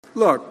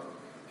Look,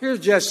 here's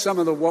just some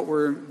of what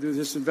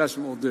this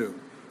investment will do.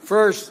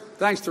 First,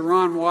 thanks to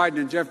Ron Wyden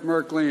and Jeff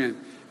Merkley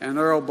and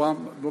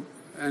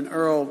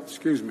Earl,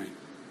 excuse me.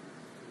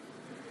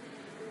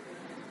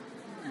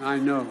 I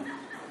know.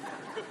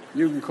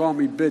 You can call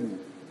me Biden,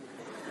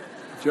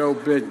 Joe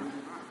Biden.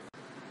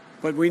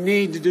 But we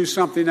need to do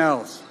something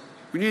else.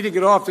 We need to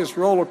get off this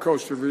roller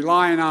coaster of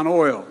relying on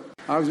oil.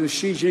 I was with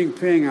Xi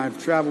Jinping.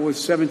 I've traveled with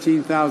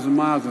 17,000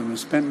 miles of him and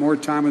spent more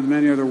time with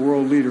any other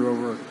world leader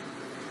over a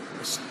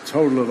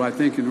total of, I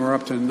think, and we're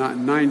up to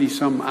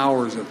 90-some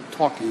hours of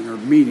talking or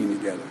meeting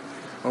together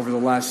over the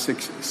last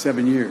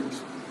 6-7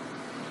 years.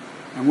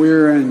 And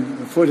we're in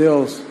the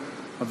foothills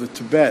of the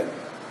Tibet.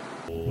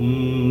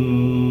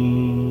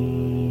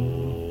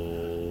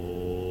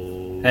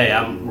 Hey,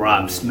 I'm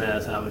Rob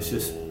Smith. I was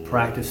just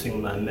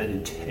practicing my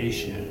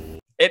meditation.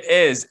 It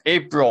is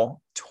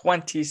April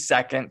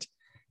 22nd,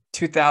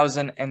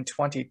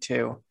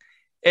 2022.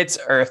 It's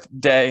Earth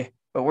Day,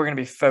 but we're going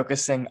to be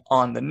focusing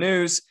on the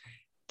news.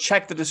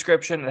 Check the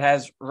description. It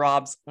has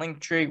Rob's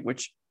link tree,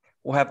 which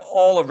will have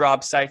all of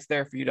Rob's sites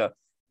there for you to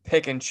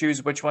pick and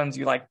choose which ones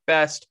you like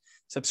best.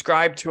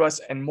 Subscribe to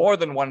us in more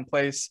than one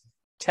place.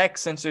 Tech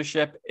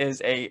censorship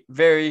is a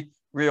very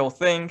real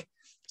thing,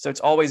 so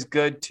it's always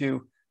good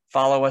to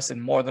follow us in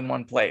more than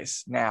one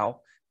place. Now,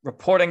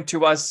 reporting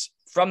to us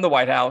from the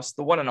White House,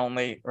 the one and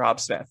only Rob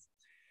Smith.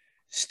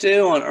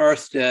 Still on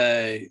Earth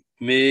Day,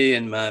 me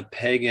and my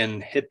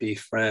pagan hippie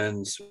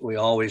friends, we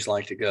always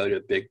like to go to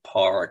a big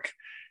park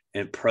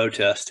and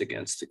protest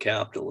against the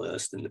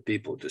capitalists and the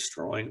people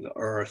destroying the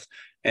earth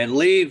and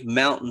leave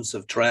mountains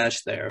of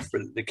trash there for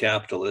the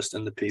capitalists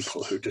and the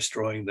people who are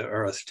destroying the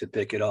earth to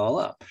pick it all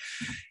up.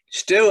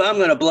 Stu, I'm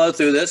going to blow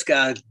through this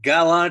guy.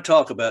 Got a lot to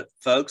talk about,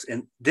 folks.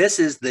 And this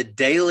is the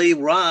Daily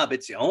Rob.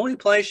 It's the only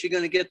place you're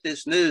going to get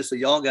this news. So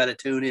y'all got to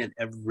tune in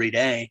every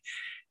day.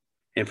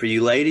 And for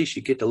you ladies,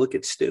 you get to look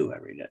at Stu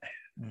every day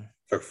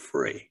for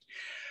free.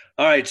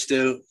 All right,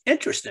 Stu.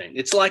 Interesting.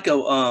 It's like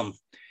a,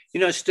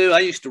 Stu, I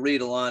used to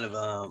read a lot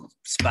of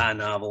spy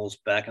novels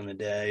back in the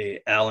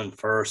day. Alan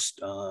First,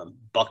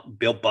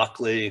 Bill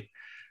Buckley,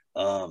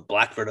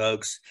 Blackford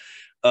Oaks.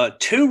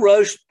 Two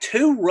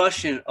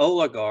Russian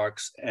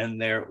oligarchs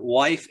and their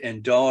wife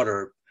and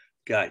daughter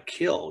got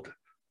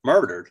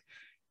murdered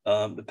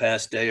the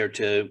past day or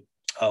two.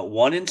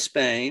 One in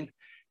Spain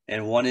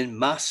and one in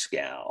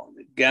Moscow.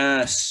 The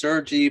guy,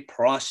 Sergei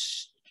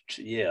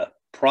Prostanya,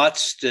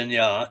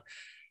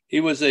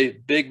 he was a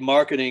big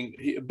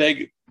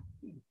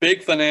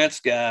finance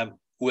guy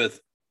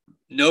with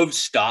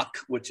Novstock,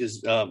 which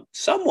is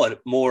somewhat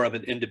more of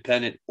an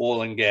independent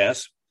oil and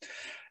gas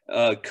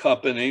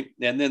company.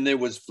 And then there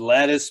was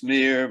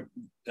Vladimir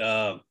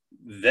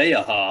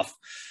Vyahov,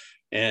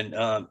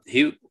 and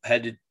he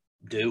had to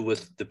do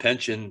with the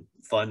pension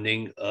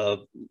funding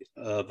of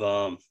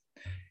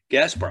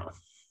Gazprom.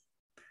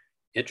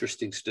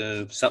 Interesting,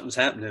 Stu. Something's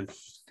happening.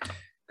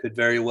 Could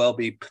very well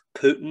be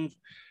Putin.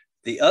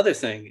 The other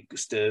thing,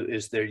 Stu,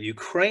 is there are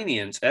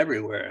Ukrainians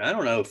everywhere. I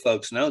don't know if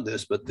folks know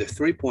this, but there are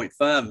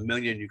 3.5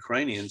 million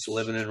Ukrainians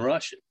living in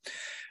Russia.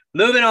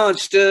 Moving on,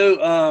 Stu,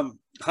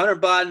 Hunter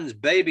Biden's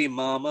baby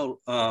mama,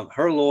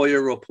 her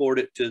lawyer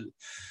reported to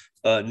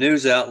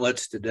news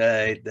outlets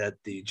today that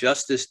the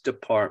Justice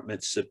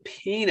Department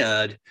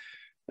subpoenaed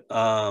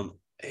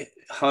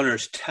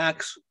Hunter's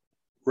tax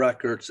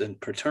records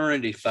and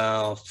paternity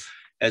files,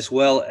 as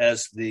well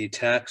as the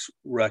tax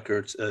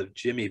records of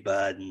Jimmy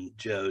Biden,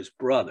 Joe's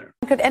brother.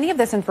 Could any of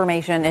this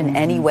information in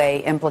any way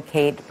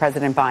implicate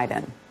President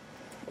Biden?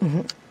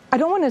 I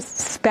don't want to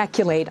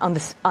speculate on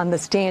the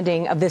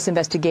standing of this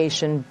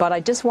investigation, but I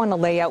just want to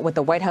lay out what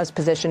the White House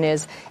position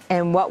is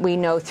and what we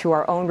know through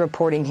our own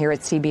reporting here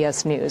at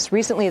CBS News.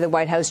 Recently, the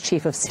White House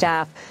chief of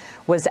staff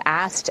was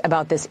asked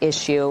about this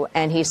issue,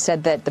 and he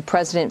said that the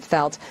president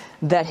felt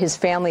that his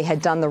family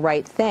had done the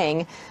right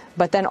thing,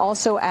 but then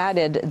also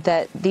added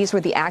that these were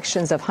the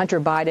actions of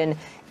Hunter Biden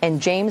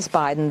and James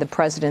Biden, the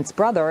president's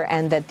brother,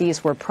 and that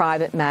these were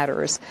private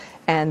matters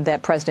and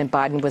that President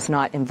Biden was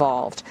not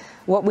involved.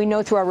 What we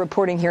know through our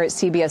reporting here at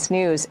CBS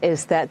News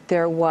is that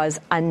there was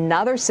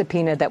another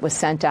subpoena that was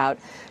sent out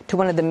to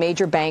one of the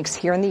major banks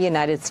here in the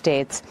United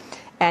States,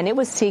 and it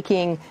was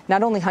seeking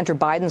not only Hunter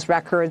Biden's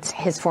records,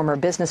 his former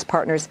business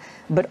partners,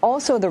 but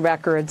also the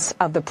records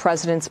of the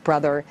president's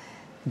brother,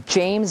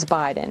 James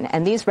Biden.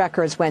 And these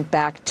records went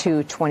back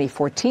to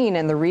 2014.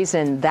 And the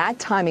reason that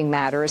timing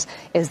matters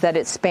is that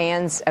it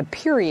spans a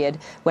period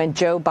when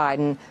Joe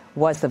Biden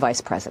was the vice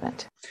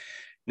president.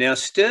 Now,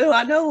 Stu,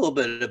 I know a little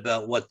bit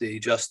about what the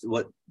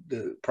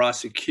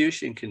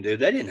prosecution can do.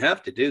 They didn't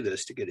have to do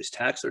this to get his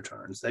tax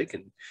returns. They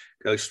can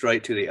go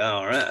straight to the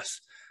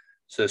IRS.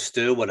 So,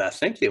 Stu, what I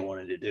think they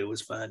wanted to do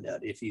was find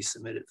out if he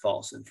submitted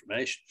false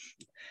information.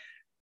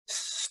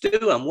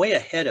 Stu, I'm way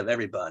ahead of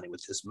everybody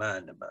with this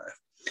mind of mine.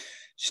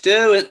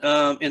 Stu,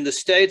 in the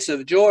states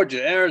of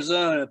Georgia,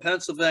 Arizona,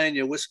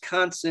 Pennsylvania,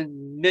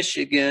 Wisconsin,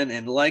 Michigan,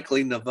 and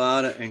likely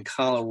Nevada and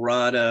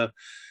Colorado,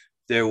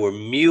 there were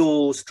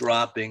mules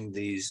dropping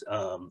these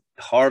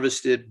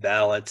harvested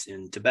ballots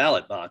into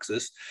ballot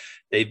boxes.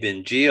 They've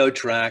been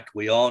geo-tracked.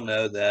 We all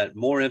know that.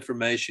 More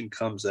information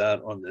comes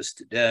out on this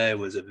today. It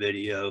was a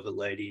video of a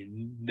lady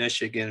in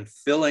Michigan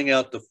filling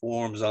out the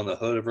forms on the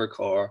hood of her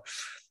car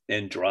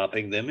and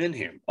dropping them in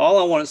here. All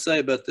I want to say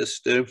about this,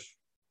 Stu,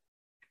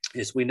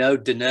 is we know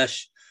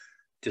Dinesh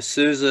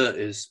D'Souza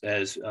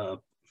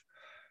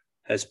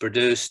has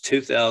produced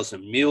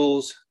 2,000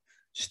 mules.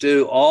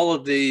 Stu, all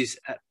of these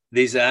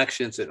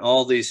actions in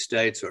all these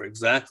states are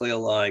exactly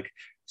alike.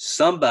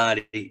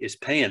 Somebody is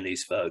paying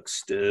these folks,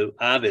 Stu.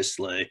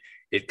 Obviously,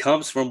 it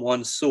comes from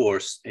one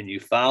source, and you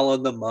follow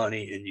the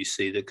money and you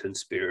see the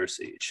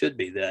conspiracy. It should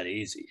be that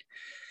easy.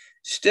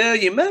 Stu,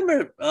 you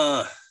remember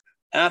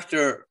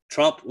after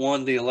Trump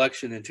won the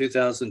election in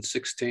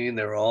 2016,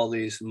 there were all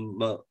these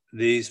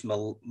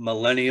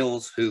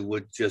millennials who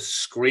would just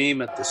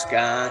scream at the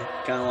sky,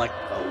 kind of like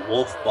a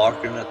wolf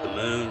barking at the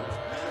moon.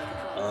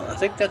 I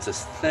think that's a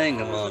thing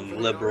among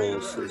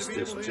liberals, is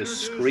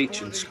just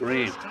screech and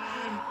scream.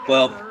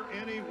 Well,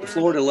 the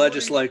Florida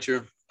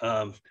legislature,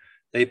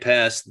 they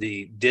passed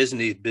the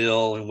Disney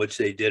bill in which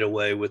they did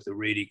away with the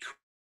Reedy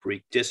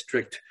Creek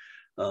District.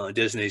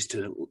 Disney's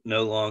to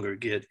no longer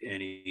get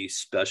any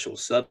special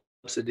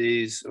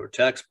subsidies or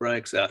tax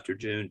breaks after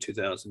June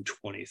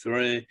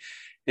 2023.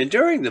 And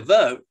during the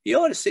vote, you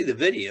ought to see the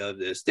video of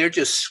this. They're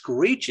just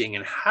screeching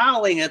and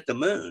howling at the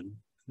moon,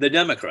 the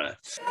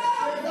Democrats.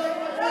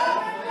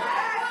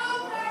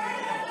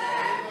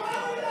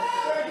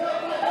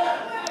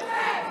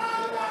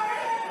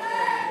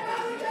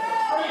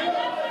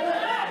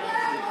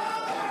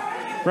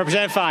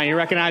 Representative Fine, you're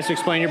recognized to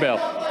explain your bill.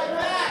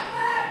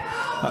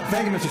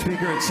 Thank you, Mr.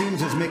 Speaker. It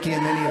seems as Mickey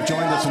and many have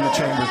joined us in the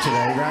chamber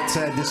today. That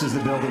said, this is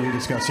the bill that we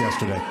discussed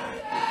yesterday.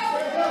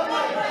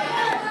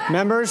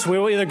 Members, we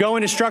will either go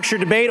into structured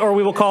debate or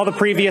we will call the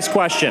previous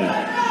question.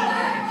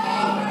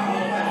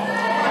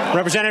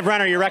 Representative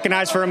Renner, you're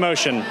recognized for a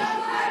motion.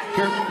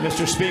 Here,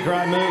 Mr. Speaker,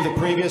 I move the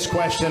previous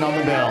question on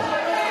the bill.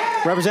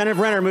 Representative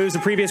Renner moves the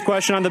previous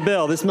question on the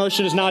bill. This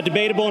motion is not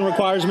debatable and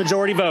requires a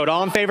majority vote.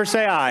 All in favor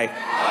say aye.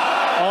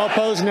 All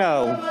opposed,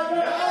 no.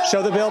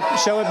 Show the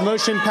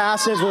motion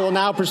passes. We will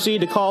now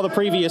proceed to call the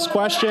previous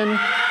question.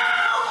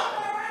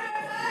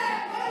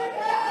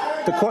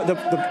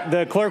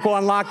 The clerk will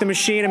unlock the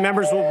machine and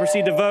members will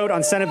proceed to vote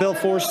on Senate Bill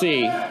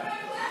 4C.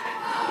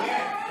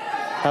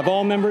 Have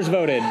all members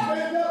voted?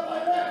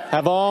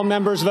 Have all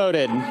members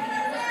voted?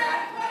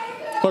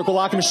 Clerk will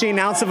lock the machine.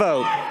 Announce the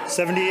vote.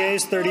 70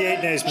 yeas,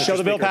 38 nays, Mr. Show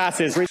the bill Speaker.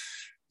 passes.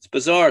 It's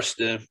bizarre,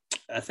 Stu.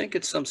 I think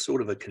it's some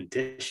sort of a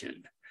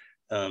condition.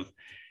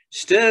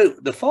 Stu,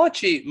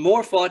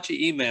 more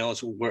Fauci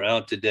emails were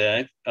out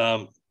today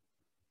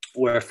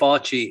where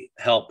Fauci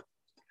helped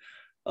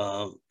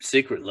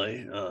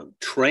secretly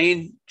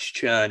train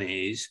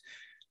Chinese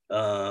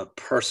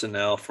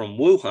personnel from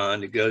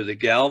Wuhan to go to the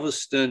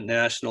Galveston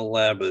National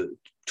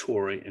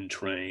Laboratory and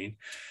train.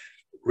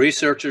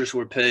 Researchers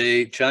were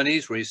paid,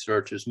 Chinese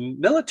researchers,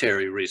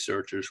 military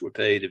researchers were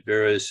paid at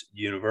various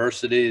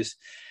universities.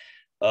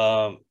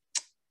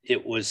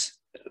 It was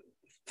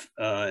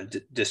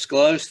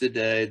disclosed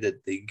today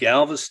that the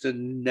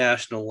Galveston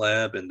National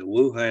Lab and the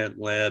Wuhan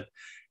Lab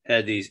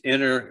had these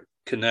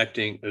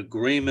interconnecting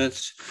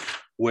agreements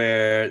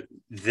where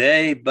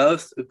they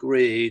both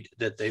agreed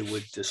that they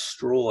would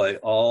destroy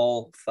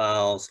all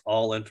files,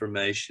 all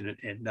information,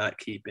 and not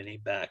keep any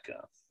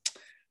backup.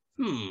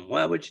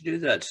 Why would you do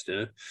that,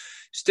 Stu?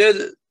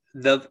 Stu,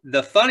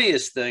 the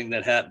funniest thing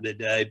that happened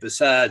today,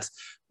 besides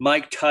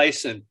Mike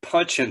Tyson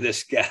punching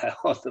this guy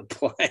on the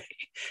plane,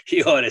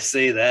 you ought to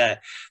see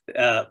that.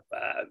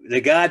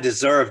 The guy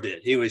deserved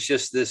it. He was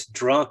just this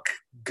drunk,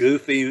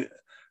 goofy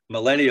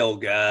millennial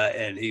guy,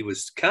 and he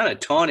was kind of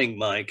taunting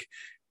Mike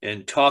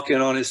and talking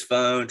on his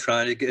phone,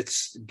 trying to get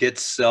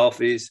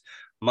selfies.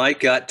 Mike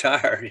got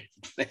tired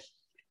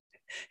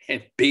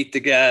and beat the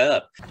guy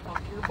up.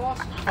 Talk to your boss.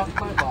 Talk to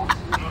my boss.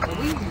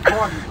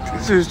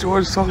 This is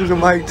George talking to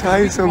Mike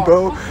Tyson,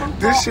 bro.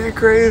 This shit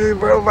crazy,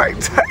 bro. Mike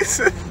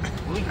Tyson.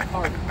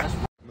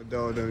 My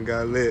dog done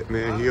got lit,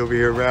 man. He over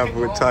here rapping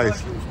with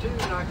Tyson.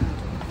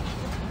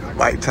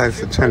 Mike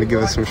Tyson trying to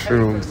give us some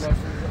shrooms.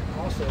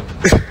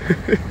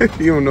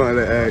 You don't know how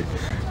to act.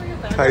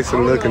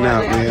 Tyson looking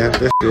out, man.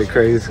 This shit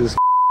crazy.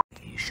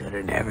 You should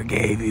have never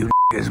gave you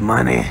niggas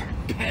money.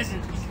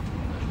 Peasants.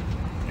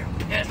 They're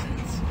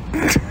peasants.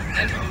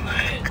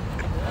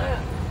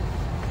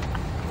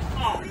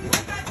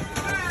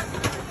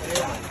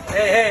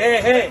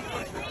 Hey.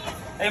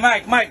 Hey,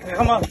 Mike,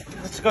 come on.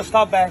 Let's go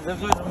stop back.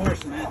 Let's lose the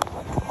horse, man.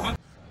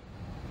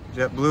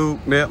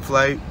 JetBlue, net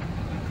flight.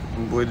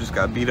 My boy just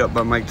got beat up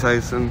by Mike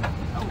Tyson.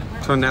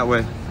 Turn that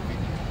way.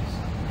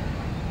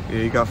 Yeah,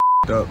 he got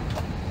f***ed up.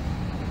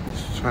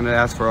 Just trying to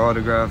ask for an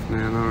autograph,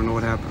 man. I don't know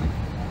what happened.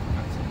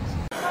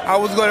 I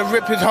was going to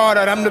rip his heart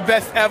out. I'm the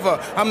best ever.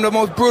 I'm the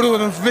most brutal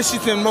and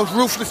vicious and most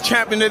ruthless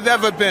champion there's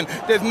ever been.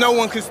 There's no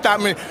one can stop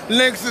me.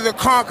 Lynx is a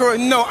conqueror.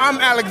 No, I'm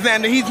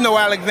Alexander. He's no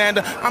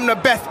Alexander. I'm the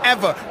best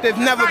ever. There's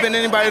never been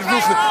anybody as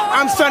ruthless.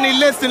 I'm Sonny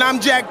Liston. I'm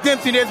Jack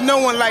Dempsey. There's no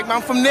one like me.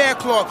 I'm from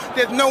Nairclaw.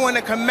 There's no one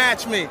that can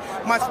match me.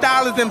 My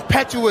style is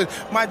impetuous.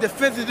 My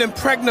defense is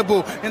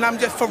impregnable. And I'm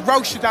just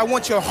ferocious. I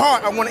want your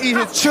heart. I want to eat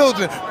his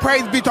children.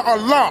 Praise be to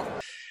Allah.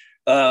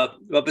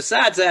 But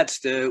besides that,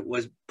 Stu,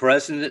 was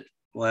President,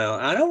 well,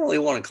 I don't really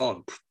want to call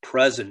him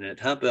president.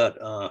 How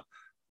about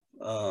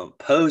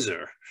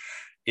poser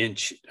in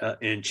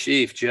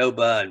chief, Joe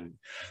Biden?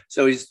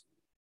 So he's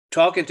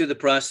talking to the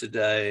press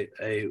today.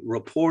 A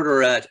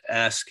reporter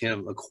asked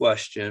him a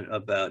question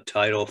about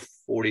Title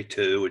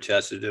 42, which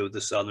has to do with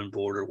the southern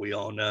border, we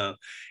all know.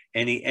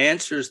 And he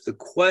answers the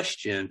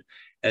question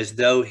as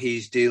though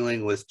he's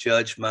dealing with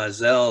Judge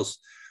Mizell's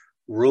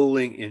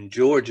ruling in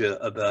Georgia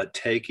about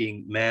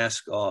taking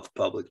masks off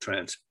public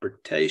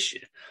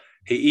transportation.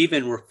 He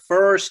even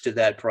refers to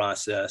that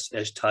process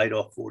as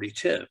Title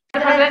 42.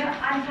 President,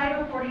 on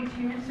Title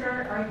 42,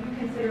 sir, are you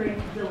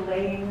considering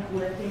delaying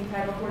lifting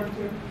Title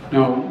 42?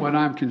 No, what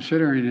I'm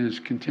considering is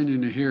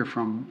continuing to hear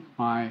from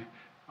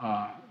well,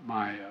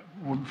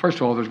 first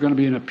of all, there's going to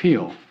be an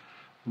appeal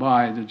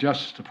by the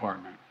Justice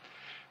Department,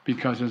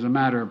 because as a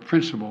matter of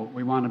principle,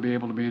 we want to be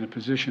able to be in a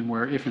position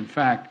where if in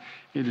fact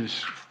it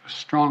is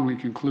strongly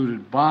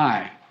concluded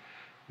by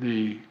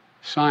the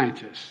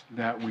scientists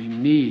that we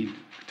need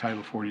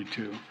Title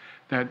 42,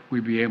 that we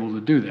be able to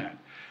do that.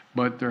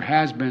 But there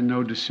has been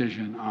no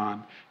decision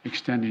on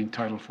extending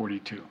Title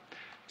 42.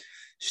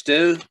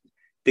 Stu,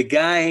 the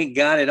guy ain't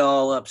got it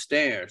all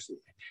upstairs.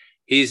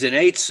 He's an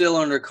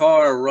 8-cylinder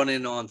car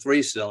running on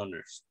 3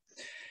 cylinders.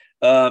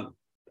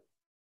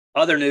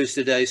 Other news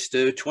today,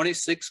 Stu,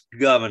 26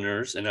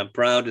 governors, and I'm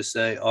proud to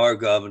say our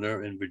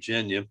governor in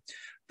Virginia,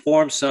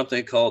 formed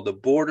something called the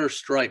Border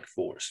Strike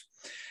Force.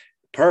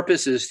 The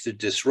purpose is to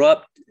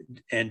disrupt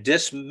and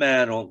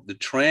dismantle the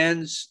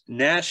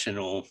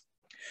transnational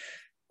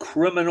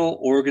criminal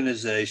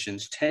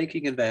organizations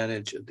taking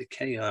advantage of the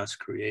chaos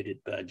created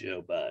by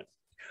Joe Biden.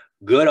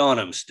 Good on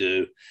him,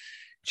 Stu.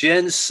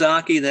 Jen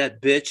Psaki,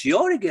 that bitch, you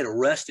ought to get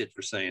arrested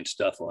for saying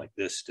stuff like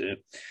this, Stu.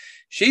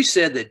 She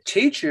said that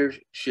teachers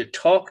should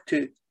talk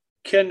to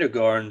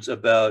kindergartens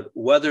about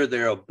whether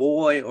they're a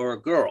boy or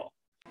a girl.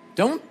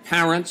 Don't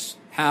parents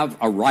have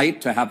a right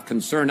to have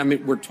concern? I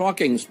mean, we're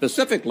talking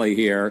specifically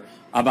here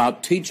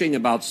about teaching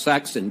about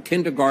sex in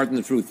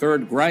kindergarten through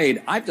 3rd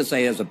grade. I have to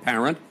say, as a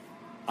parent,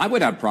 I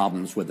would have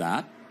problems with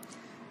that.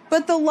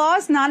 But the law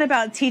is not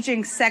about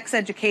teaching sex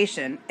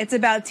education. It's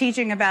about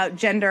teaching about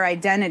gender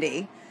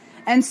identity.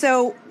 And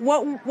so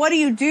what do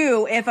you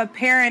do if a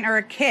parent or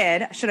a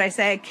kid, should I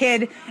say, a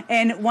kid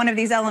in one of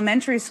these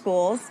elementary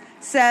schools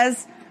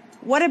says,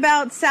 what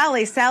about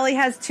Sally? Sally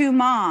has 2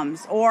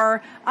 moms,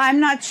 or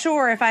I'm not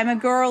sure if I'm a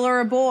girl or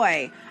a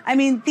boy. I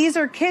mean, these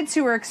are kids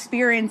who are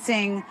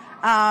experiencing,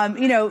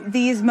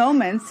 these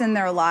moments in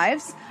their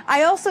lives.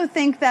 I also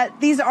think that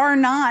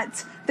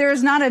there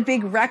is not a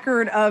big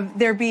record of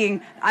there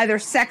being either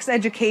sex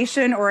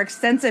education or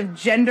extensive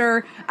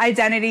gender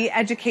identity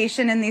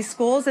education in these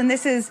schools. And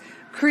this is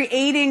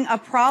creating a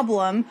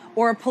problem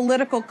or a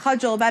political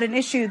cudgel about an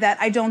issue that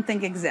I don't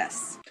think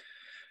exists.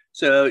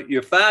 So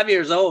you're 5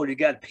 years old, you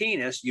got a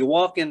penis, you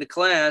walk into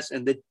class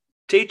and the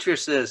teacher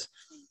says,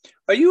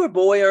 are you a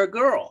boy or a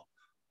girl?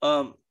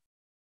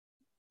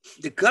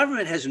 The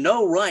government has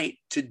no right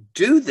to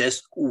do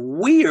this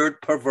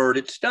weird,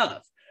 perverted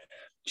stuff.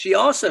 She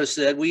also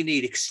said we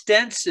need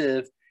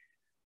extensive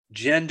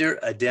gender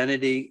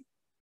identity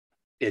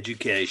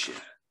education.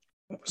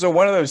 So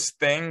one of those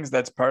things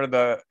that's part of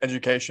the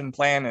education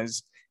plan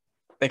is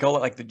they call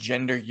it like the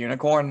gender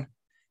unicorn.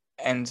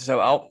 And so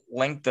I'll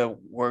link the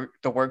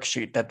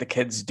worksheet that the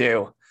kids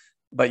do,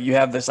 but you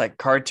have this like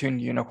cartoon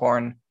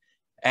unicorn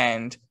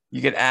and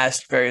you get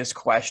asked various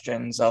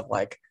questions of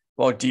like,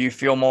 well, do you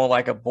feel more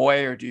like a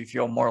boy or do you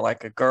feel more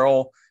like a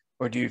girl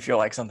or do you feel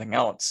like something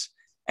else?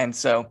 And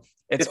so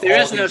it's if there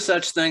is no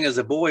such thing as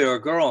a boy or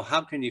a girl,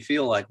 how can you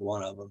feel like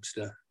one of them,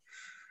 Stu?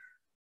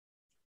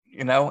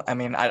 You know, I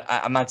mean,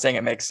 I'm not saying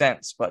it makes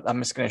sense, but I'm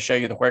just going to show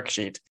you the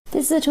worksheet.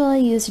 This is a tool I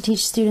use to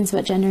teach students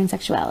about gender and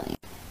sexuality.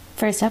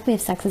 First up, we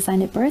have sex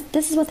assigned at birth.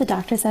 This is what the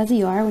doctor says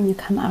you are when you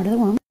come out of the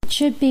womb. It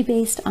should be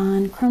based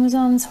on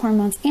chromosomes,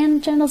 hormones,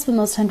 and genitals, but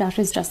most time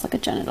doctors just look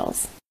at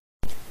genitals.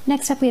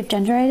 Next up, we have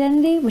gender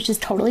identity, which is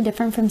totally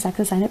different from sex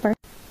assigned at birth.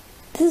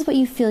 This is what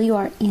you feel you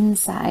are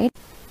inside,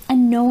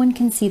 and no one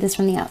can see this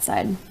from the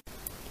outside.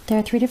 There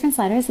are 3 different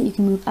sliders that you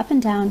can move up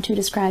and down to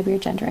describe your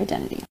gender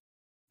identity.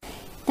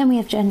 Then we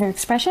have gender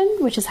expression,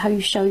 which is how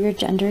you show your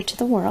gender to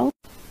the world.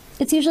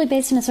 It's usually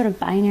based in a sort of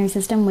binary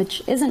system,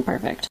 which isn't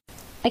perfect.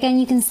 Again,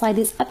 you can slide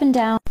these up and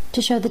down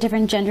to show the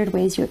different gendered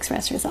ways you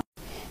express yourself.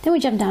 Then we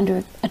jump down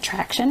to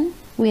attraction.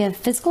 We have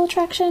physical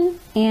attraction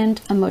and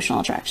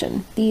emotional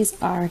attraction.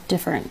 These are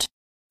different.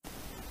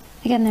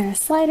 Again, there are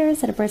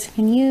sliders that a person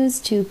can use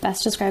to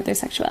best describe their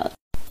sexuality.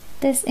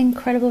 This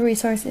incredible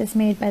resource is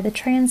made by the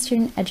Trans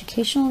Student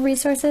Educational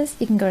Resources.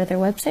 You can go to their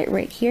website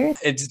right here.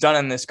 It's done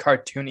in this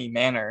cartoony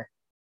manner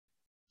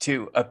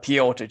to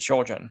appeal to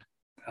children.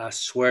 I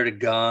swear to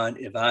God,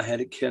 if I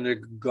had a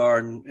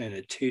kindergarten and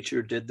a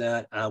teacher did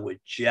that, I would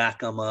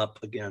jack them up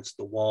against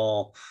the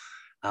wall.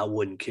 I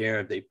wouldn't care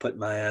if they put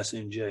my ass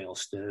in jail,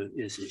 Stu.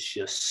 This is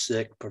just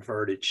sick,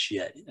 perverted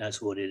shit.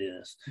 That's what it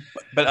is.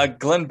 But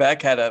Glenn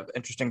Beck had an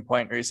interesting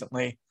point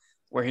recently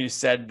where he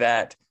said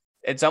that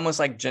it's almost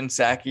like Jen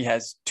Psaki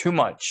has too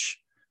much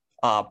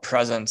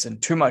presence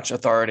and too much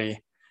authority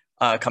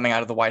coming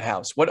out of the White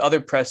House. What other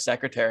press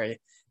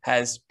secretary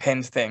has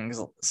penned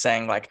things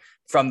saying like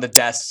from the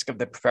desk of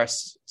the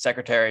press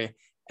secretary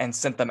and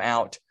sent them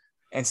out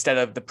instead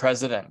of the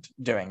president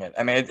doing it?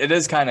 I mean, it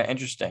is kind of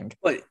interesting.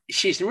 But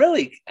she's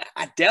really,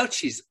 I doubt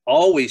she's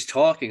always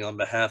talking on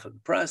behalf of the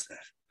president,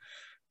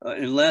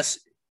 unless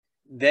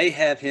they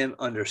have him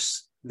under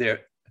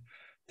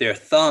their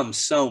thumb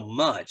so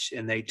much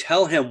and they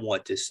tell him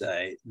what to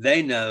say.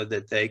 They know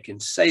that they can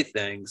say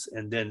things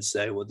and then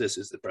say, well, this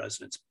is the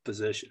president's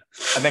position.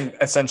 I think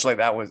essentially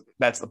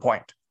that's the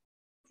point.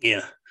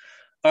 Yeah.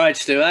 All right,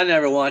 Stu, I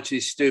never watch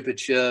these stupid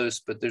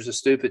shows, but there's a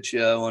stupid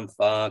show on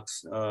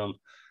Fox.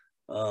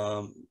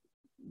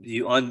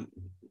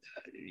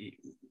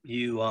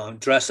 You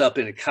dress up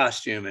in a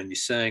costume and you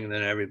sing, and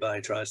then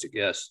everybody tries to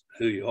guess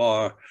who you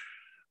are.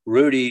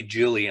 Rudy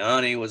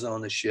Giuliani was on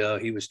the show.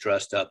 He was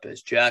dressed up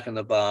as Jack in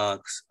the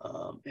Box,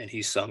 and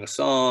he sung a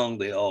song.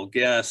 They all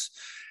guess.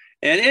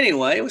 And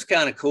anyway, it was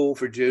kind of cool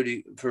for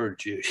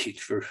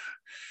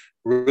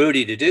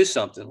Rudy to do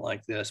something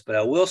like this. But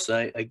I will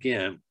say,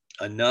 again,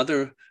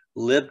 another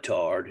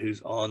libtard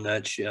who's on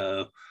that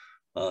show.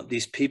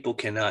 These people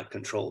cannot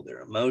control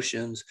their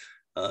emotions.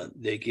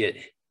 They get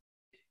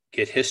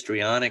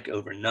histrionic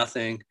over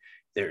nothing.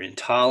 They're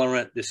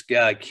intolerant. This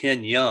guy,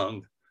 Ken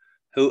Young,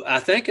 who I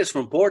think is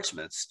from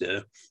Portsmouth,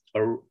 Stu,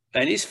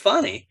 and he's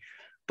funny.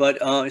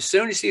 But as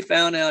soon as he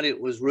found out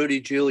it was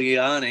Rudy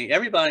Giuliani,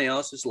 everybody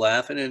else is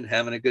laughing and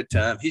having a good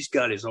time. He's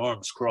got his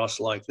arms crossed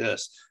like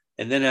this.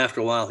 And then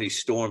after a while, he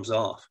storms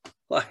off.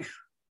 Like,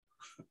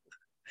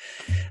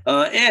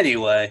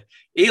 anyway,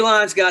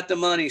 Elon's got the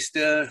money,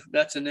 Stu.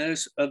 That's the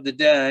news of the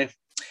day.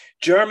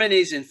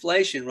 Germany's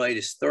inflation rate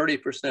is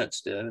 30%,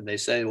 Stu. And they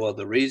say, well,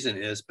 the reason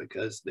is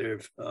because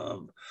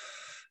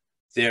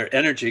their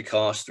energy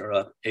costs are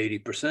up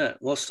 80%.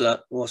 Well,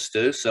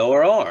 Stu, so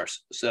are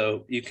ours.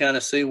 So you kind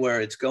of see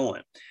where it's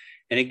going.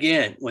 And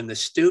again, when the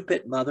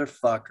stupid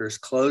motherfuckers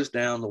close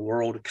down the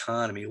world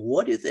economy,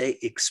 what do they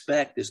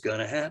expect is going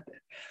to happen?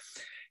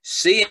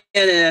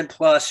 CNN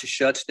Plus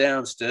shuts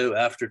down, Stu,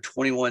 after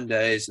 21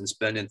 days and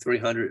spending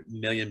 $300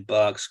 million.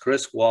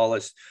 Chris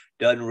Wallace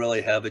doesn't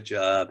really have a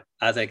job.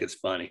 I think it's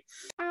funny.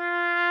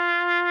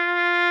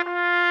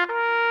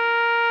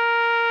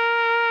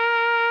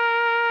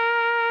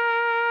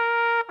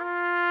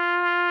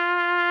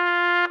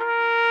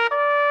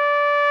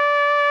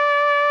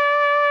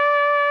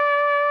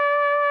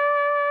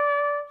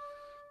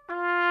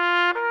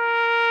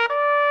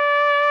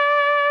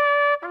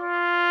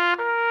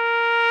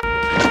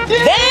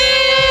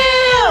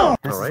 Damn!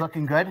 This is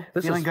looking good.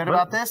 Feeling good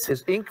about this?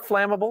 Is ink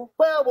flammable?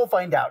 Well, we'll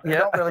find out. Yeah. I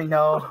don't really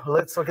know.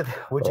 Let's look at.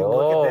 Would you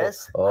look at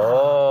this?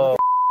 Oh.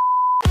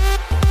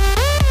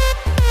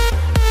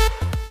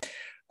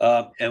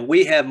 And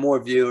we have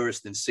more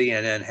viewers than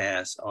CNN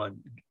has on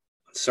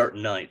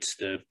certain nights,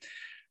 Stu.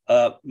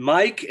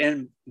 Mike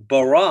and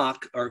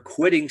Barack are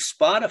quitting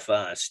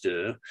Spotify,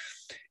 Stu.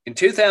 In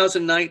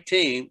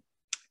 2019,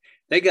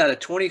 they got a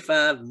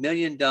 $25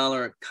 million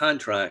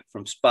contract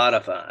from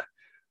Spotify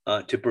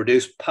to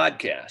produce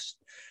podcasts.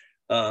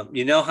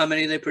 You know how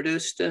many they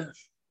produced?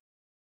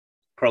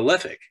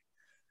 Prolific.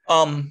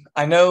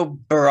 I know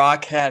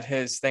Barack had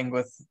his thing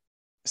with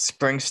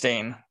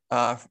Springsteen,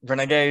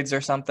 Renegades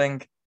or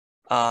something.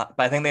 But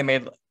I think they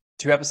made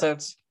 2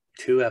 episodes.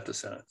 2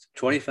 episodes,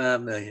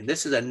 25 million.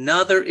 This is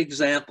another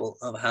example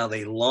of how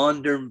they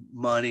launder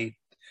money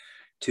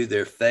to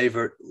their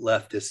favorite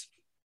leftist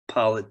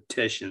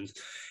politicians.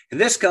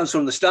 And this comes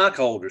from the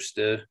stockholders,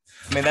 Stu.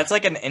 I mean, that's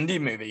like an indie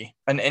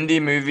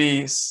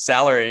movie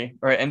salary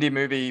or an indie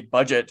movie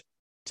budget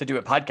to do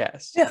a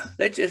podcast. Yeah,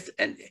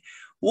 and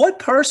what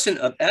person,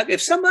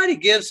 if somebody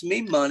gives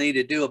me money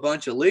to do a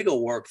bunch of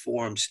legal work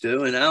for them,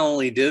 Stu, and I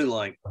only do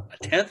like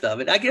 1/10 of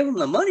it, I give them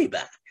the money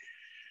back.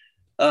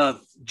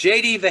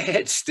 J.D.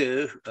 Vance,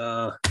 Stu,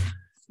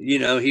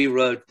 he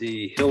wrote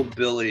the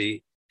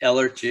Hillbilly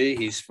Elegy.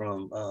 He's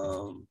from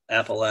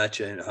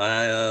Appalachia in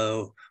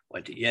Ohio,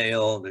 went to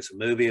Yale. There's a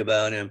movie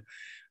about him.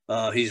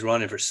 He's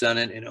running for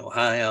Senate in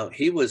Ohio.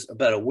 He was,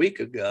 about a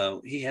week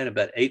ago, he had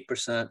about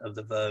 8% of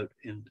the vote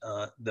in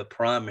the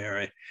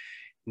primary.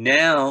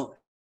 Now,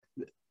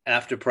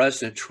 after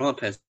President Trump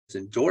has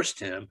endorsed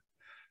him,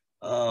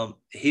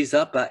 he's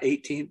up by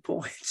 18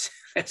 points.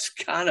 That's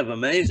kind of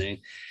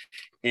amazing.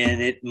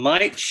 And it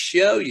might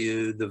show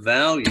you the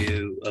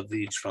value of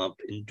the Trump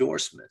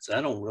endorsements.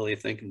 I don't really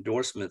think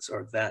endorsements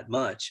are that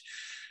much.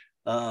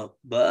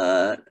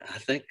 But I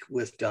think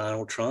with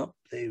Donald Trump,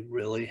 they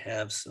really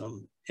have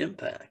some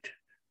impact.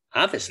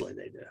 Obviously,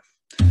 they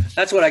do.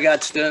 That's what I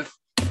got, Stu.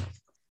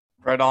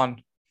 Right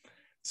on.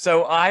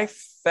 So I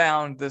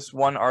found this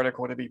one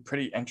article to be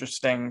pretty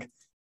interesting,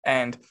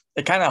 and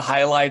it kind of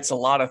highlights a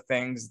lot of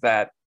things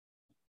that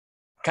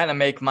kind of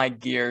make my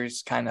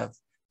gears kind of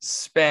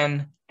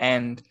spin.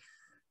 And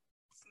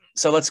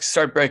so let's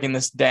start breaking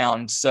this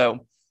down.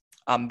 So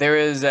there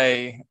is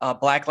a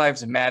Black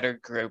Lives Matter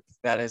group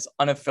that is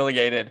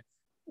unaffiliated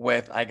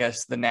with, I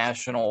guess, the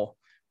national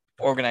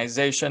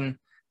organization.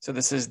 So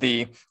this is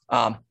the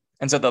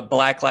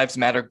Black Lives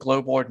Matter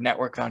Global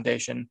Network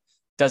Foundation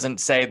doesn't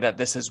say that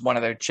this is one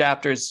of their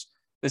chapters.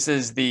 This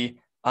is the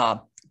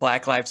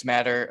Black Lives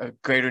Matter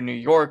of Greater New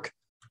York,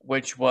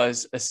 which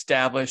was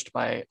established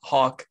by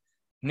Hawk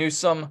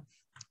Newsom.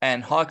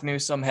 And Hawk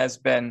Newsom has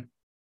been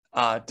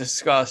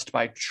discussed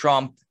by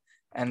Trump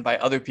and by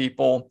other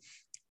people.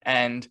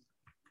 And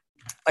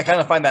I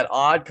kind of find that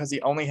odd because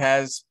he only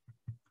has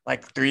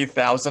like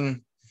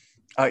 3,000,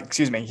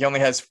 he only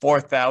has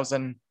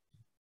 4,000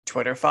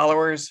 Twitter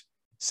followers.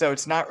 So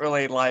it's not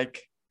really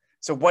like,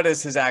 so what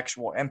is his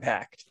actual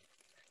impact?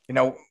 You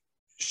know,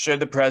 should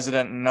the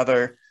president and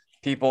other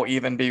people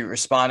even be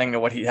responding to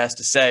what he has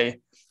to say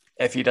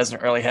if he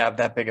doesn't really have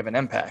that big of an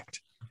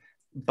impact?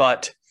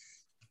 But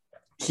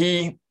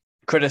he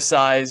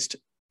criticized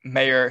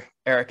Mayor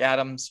Eric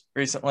Adams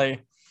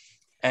recently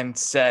and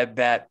said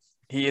that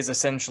he is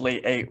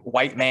essentially a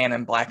white man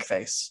in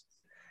blackface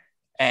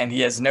and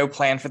he has no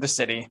plan for the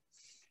city.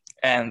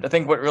 And I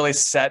think what really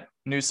set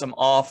Newsom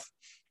off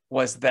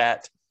was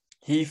that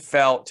he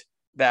felt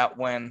that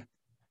when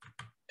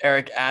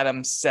Eric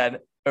Adams said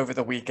over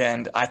the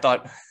weekend, I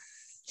thought,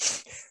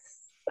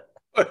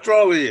 what's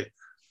wrong with you?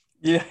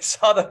 You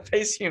saw the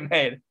face you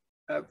made.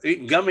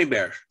 Eating gummy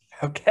bears.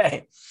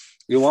 Okay.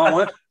 You want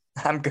one?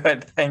 I'm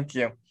good. Thank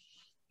you.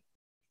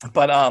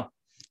 But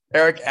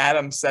Eric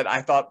Adams said,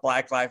 I thought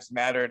Black Lives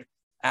Mattered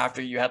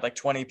after you had like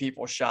 20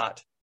 people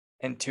shot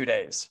in 2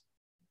 days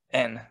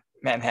in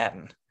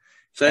Manhattan.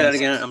 Say that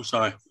again. I'm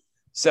sorry.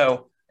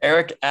 So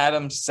Eric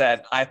Adams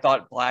said, I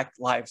thought Black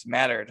Lives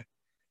Mattered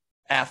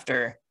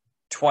after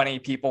 20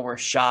 people were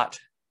shot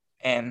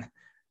in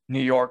New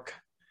York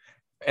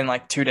in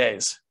like 2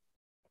 days.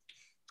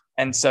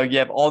 And so you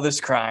have all this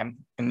crime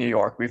in New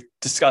York. We've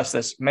discussed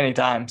this many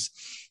times.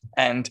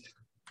 And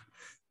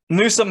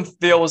Newsom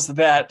feels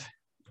that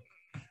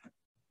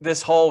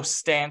this whole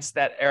stance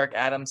that Eric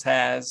Adams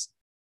has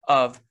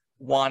of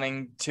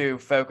wanting to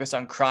focus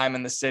on crime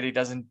in the city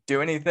doesn't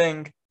do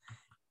anything.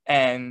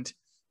 And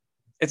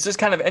it's just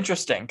kind of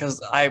interesting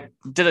because I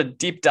did a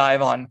deep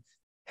dive on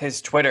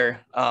his Twitter,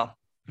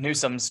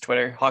 Newsom's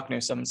Twitter, Hawk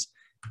Newsom's.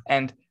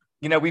 And,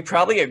 you know, we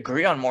probably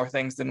agree on more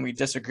things than we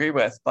disagree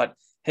with, but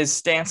his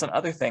stance on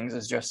other things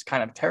is just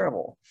kind of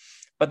terrible.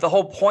 But the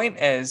whole point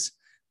is,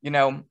 you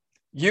know,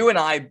 you and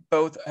I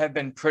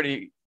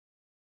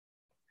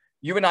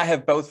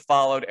have both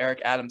followed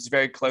Eric Adams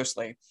very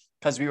closely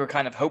because we were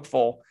kind of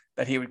hopeful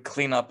that he would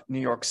clean up New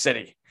York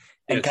City.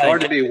 And it's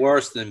hard to be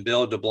worse than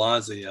Bill de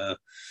Blasio,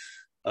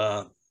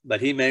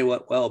 but he may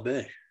well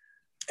be.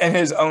 In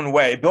his own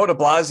way. Bill de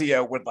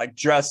Blasio would like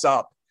dress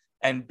up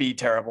and be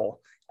terrible.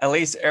 At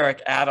least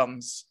Eric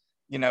Adams,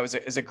 you know,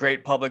 is a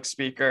great public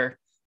speaker,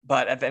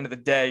 but at the end of the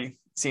day,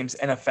 seems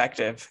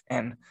ineffective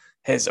in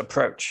his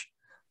approach.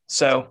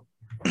 So,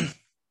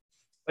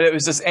 but it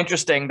was just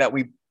interesting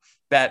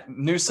that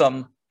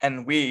Newsom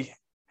and we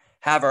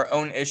have our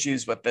own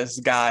issues with this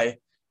guy,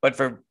 but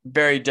for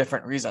very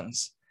different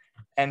reasons.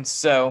 And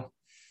so,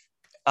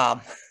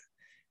 and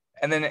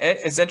then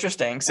it's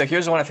interesting. So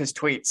here's one of his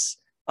tweets.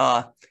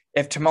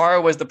 If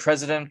tomorrow was the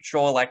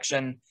presidential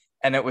election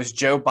and it was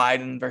Joe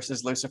Biden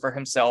versus Lucifer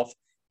himself,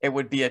 it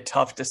would be a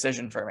tough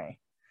decision for me.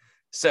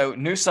 So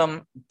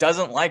Newsom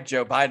doesn't like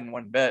Joe Biden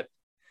one bit.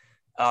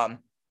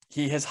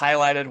 He has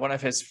highlighted one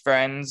of his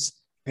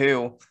friends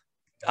who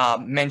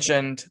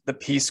mentioned the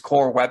Peace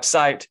Corps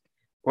website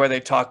where they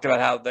talked about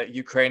how the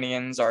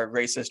Ukrainians are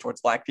racist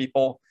towards Black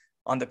people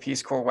on the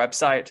Peace Corps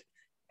website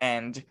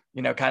and,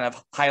 you know, kind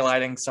of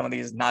highlighting some of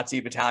these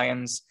Nazi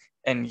battalions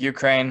in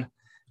Ukraine.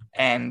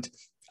 And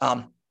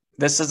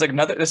this is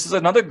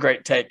another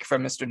great take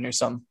from Mr.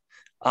 Newsom.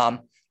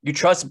 You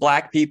trust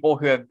Black people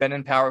who have been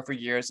in power for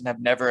years and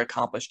have never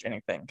accomplished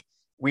anything.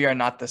 We are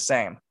not the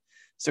same.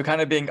 So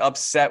kind of being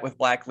upset with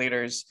Black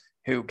leaders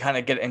who kind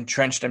of get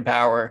entrenched in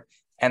power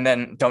and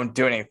then don't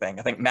do anything.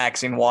 I think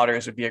Maxine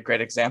Waters would be a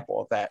great example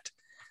of that.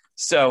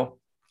 So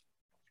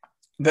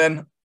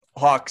then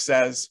Hawk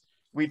says,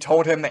 we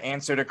told him the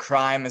answer to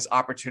crime is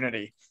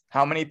opportunity.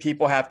 How many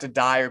people have to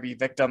die or be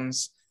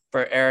victims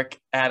for Eric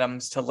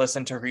Adams to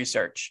listen to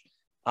research?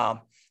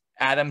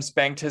 Adams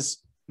banked his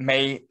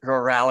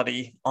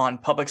mayoralty on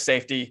public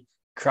safety.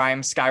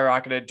 Crime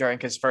skyrocketed during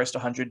his first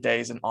 100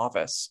 days in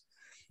office.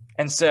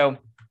 And so,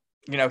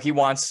 you know, he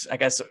wants, I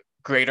guess,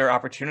 greater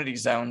opportunity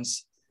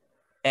zones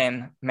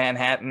in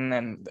Manhattan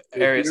and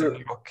areas of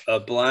New York. A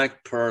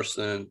Black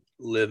person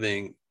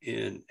living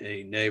in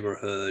a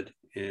neighborhood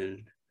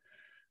in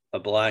a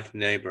black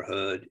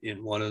neighborhood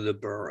in one of the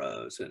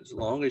boroughs, and as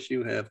long as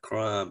you have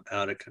crime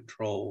out of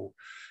control,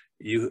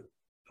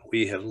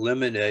 we have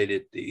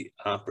eliminated the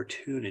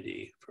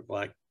opportunity for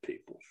black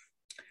people.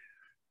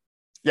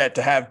 Yeah,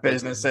 to have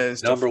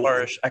businesses to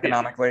flourish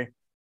economically.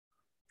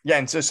 Yeah,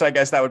 and so I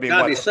guess that would be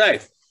gotta be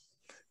safe.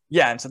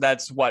 Yeah, and so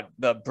that's what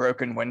the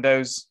broken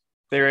windows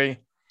theory.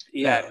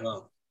 Yeah,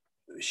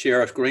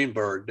 Sheriff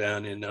Greenberg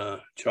down in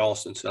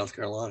Charleston, South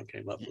Carolina,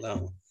 came up with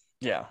that one.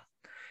 Yeah,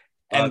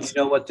 and you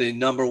know what the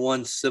number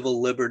one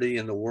civil liberty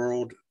in the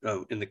world,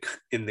 in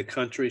the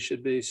country,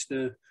 should be,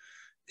 Stu,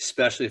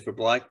 especially for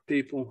black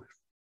people?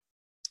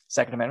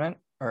 Second Amendment,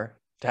 or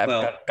to have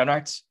gun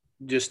rights?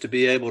 Just to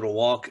be able to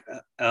walk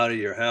out of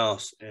your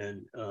house,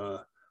 and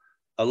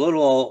a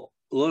little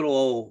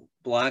old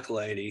black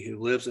lady who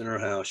lives in her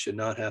house should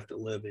not have to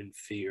live in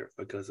fear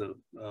because of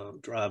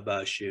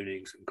drive-by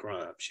shootings and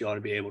crime. She ought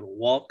to be able to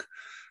walk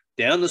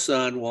down the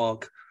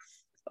sidewalk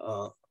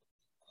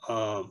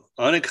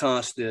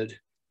unaccosted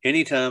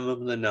any time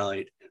of the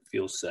night and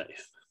feel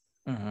safe.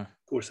 Mm-hmm.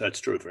 Of course, that's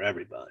true for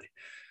everybody,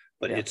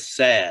 but it's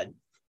sad.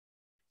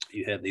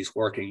 You have these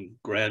working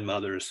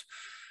grandmothers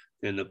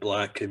in the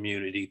black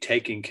community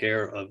taking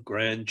care of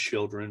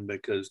grandchildren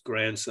because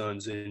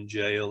grandson's in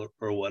jail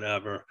or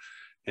whatever.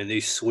 And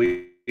these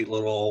sweet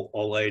little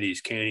old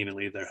ladies can't even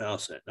leave their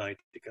house at night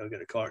to go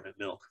get a carton of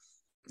milk.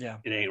 Yeah.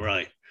 It ain't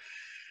right.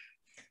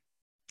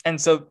 And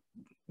so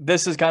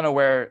this is kind of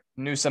where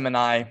Newsom and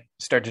I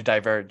start to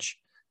diverge.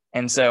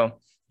 And so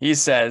he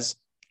says,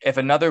 if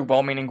another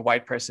well-meaning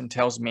white person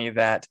tells me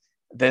that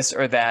this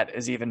or that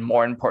is even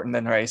more important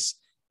than race,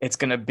 it's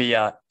going to be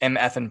a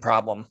MFing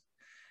problem.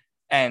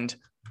 And,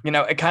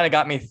 it kind of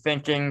got me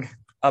thinking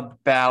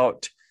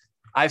about,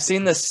 I've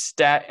seen this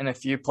stat in a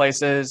few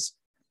places.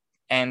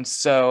 And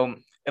so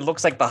it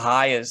looks like the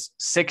high is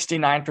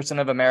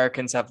 69% of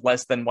Americans have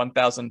less than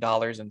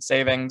 $1,000 in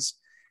savings.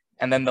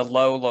 And then the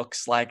low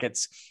looks like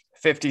it's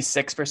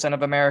 56%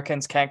 of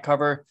Americans can't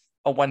cover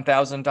a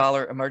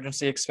 $1,000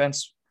 emergency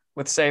expense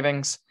with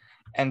savings.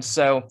 And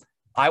so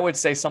I would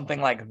say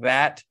something like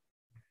that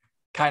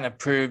kind of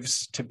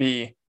proves to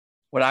be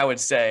what I would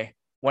say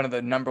one of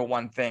the number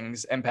one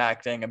things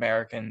impacting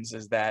Americans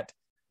is that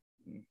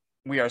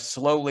we are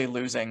slowly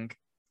losing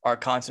our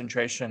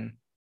concentration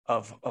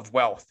of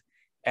wealth,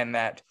 and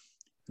that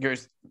you're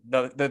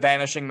the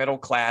vanishing middle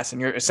class, and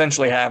you're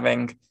essentially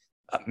having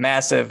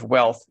massive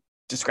wealth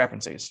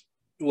discrepancies.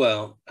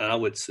 Well, I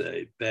would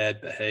say bad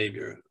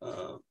behavior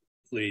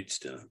leads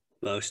to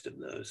most of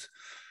those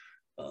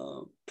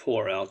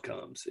poor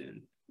outcomes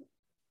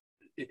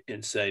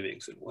in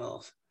savings and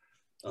wealth.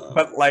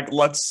 But like,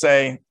 let's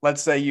say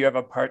you have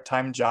a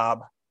part-time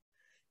job.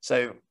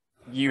 So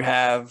you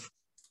have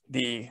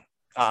the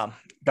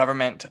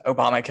government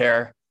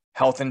Obamacare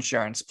health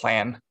insurance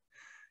plan.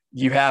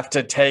 You have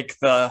to take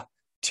the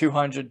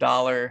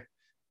 $200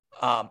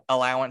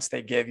 allowance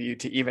they give you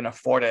to even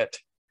afford it.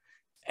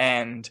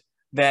 And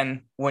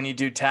then when you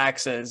do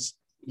taxes,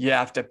 you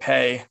have to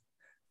pay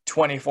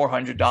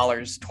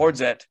 $2,400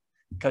 towards it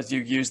because you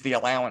use the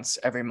allowance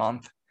every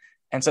month.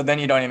 And so then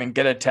you don't even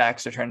get a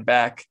tax return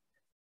back,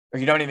 or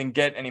you don't even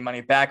get any money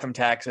back from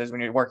taxes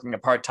when you're working a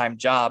part-time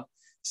job.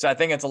 So I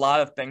think it's a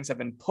lot of things have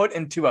been put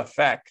into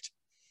effect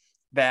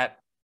that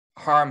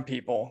harm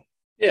people.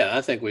 Yeah,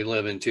 I think we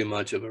live in too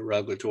much of a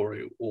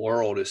regulatory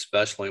world,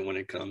 especially when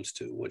it comes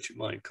to what you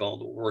might call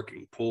the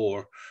working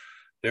poor.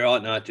 There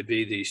ought not to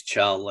be these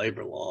child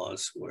labor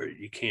laws where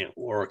you can't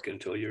work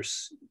until you're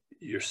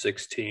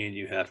 16.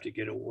 You have to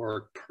get a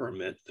work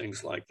permit,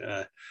 things like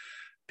that.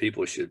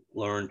 People should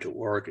learn to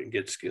work and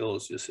get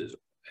skills just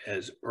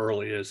as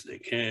early as they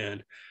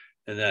can,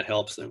 and that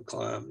helps them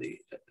climb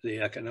the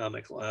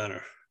economic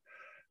ladder.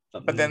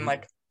 But then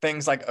like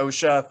things like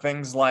OSHA,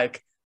 things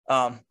like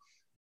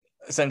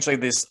essentially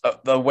this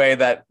the way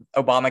that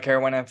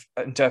Obamacare went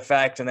into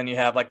effect, and then you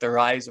have like the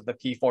rise of the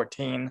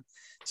P14.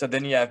 So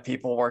then you have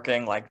people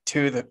working like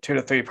two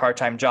to three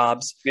part-time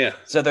jobs. Yeah.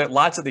 So there are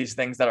lots of these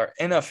things that are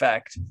in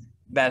effect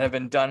that have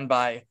been done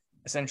by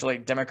essentially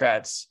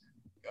Democrats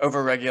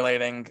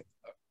overregulating,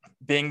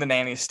 being the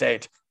nanny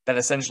state, that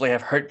essentially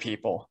have hurt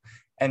people.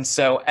 And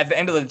so at the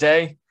end of the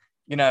day,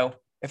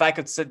 if I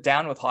could sit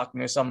down with Hawk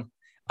Newsom,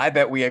 I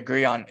bet we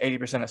agree on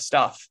 80% of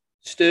stuff.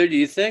 Stu, do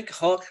you think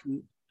Hawk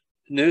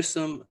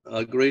Newsom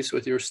agrees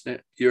with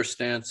your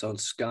stance on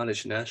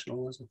Scottish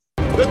nationalism?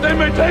 That they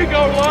may take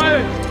our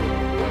lives,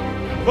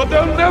 but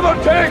they'll never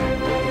take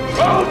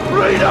our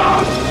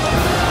freedom!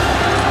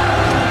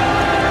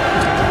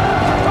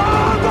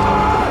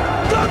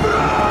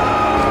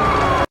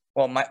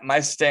 Well, my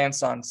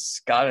stance on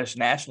Scottish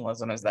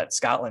nationalism is that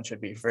Scotland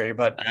should be free,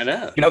 but I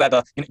know. You know that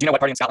do you know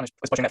what party in Scotland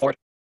was pushing that forward?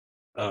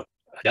 I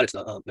doubt it's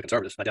the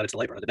Conservatives. I doubt it's the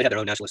Labour. They have their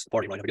own nationalist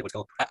party, right? I forget what it's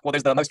called. Well,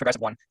 there's the most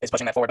progressive one is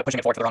pushing that forward, but pushing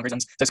it forward for the wrong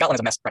reasons. So Scotland is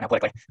a mess right now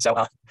politically. So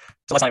let's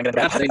not even get into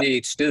Perhaps that. they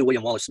need Stu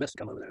William Wallace Smith to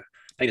come over there,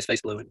 paint his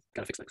face blue, and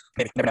kind of fix things.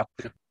 Maybe, never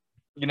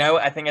know.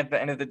 I think at the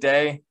end of the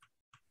day,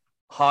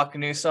 Hawk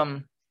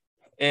Newsom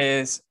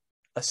is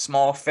a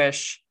small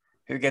fish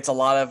who gets a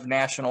lot of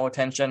national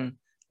attention.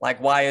 Like,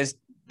 why is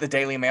the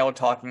Daily Mail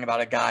talking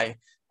about a guy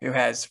who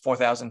has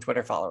 4,000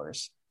 Twitter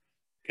followers.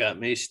 Got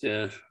me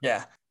still.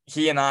 Yeah.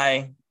 He and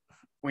I,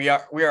 we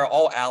are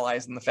all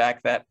allies in the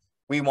fact that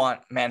we want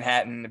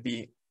Manhattan to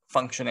be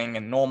functioning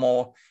and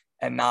normal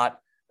and not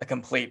a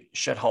complete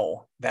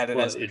shithole that it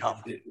has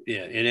become. It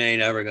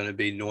ain't ever going to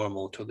be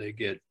normal till they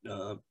get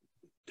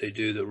they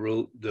do the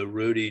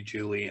Rudy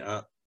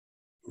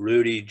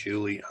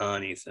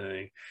Giuliani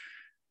thing.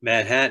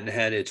 Manhattan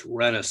had its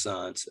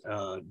renaissance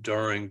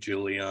during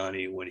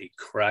Giuliani when he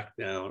cracked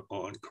down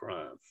on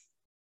crime.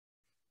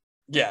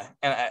 Yeah,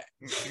 and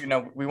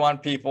we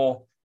want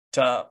people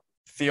to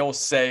feel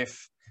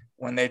safe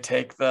when they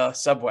take the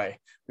subway.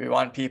 We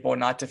want people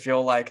not to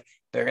feel like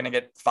they're going to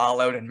get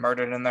followed and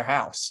murdered in their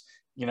house.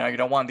 You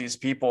don't want these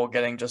people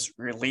getting just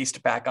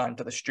released back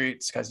onto the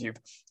streets because you've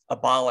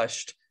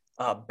abolished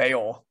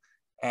bail,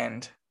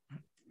 and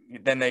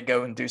then they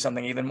go and do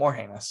something even more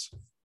heinous.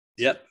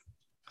 Yep.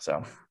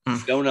 So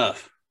go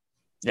enough.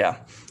 Yeah,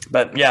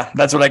 but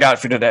that's what I got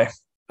for today.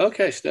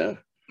 Okay, Stu.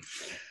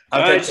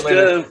 All right,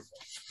 Stu.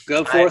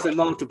 Go forth and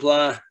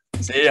multiply.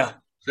 See ya.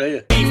 See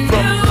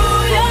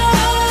ya.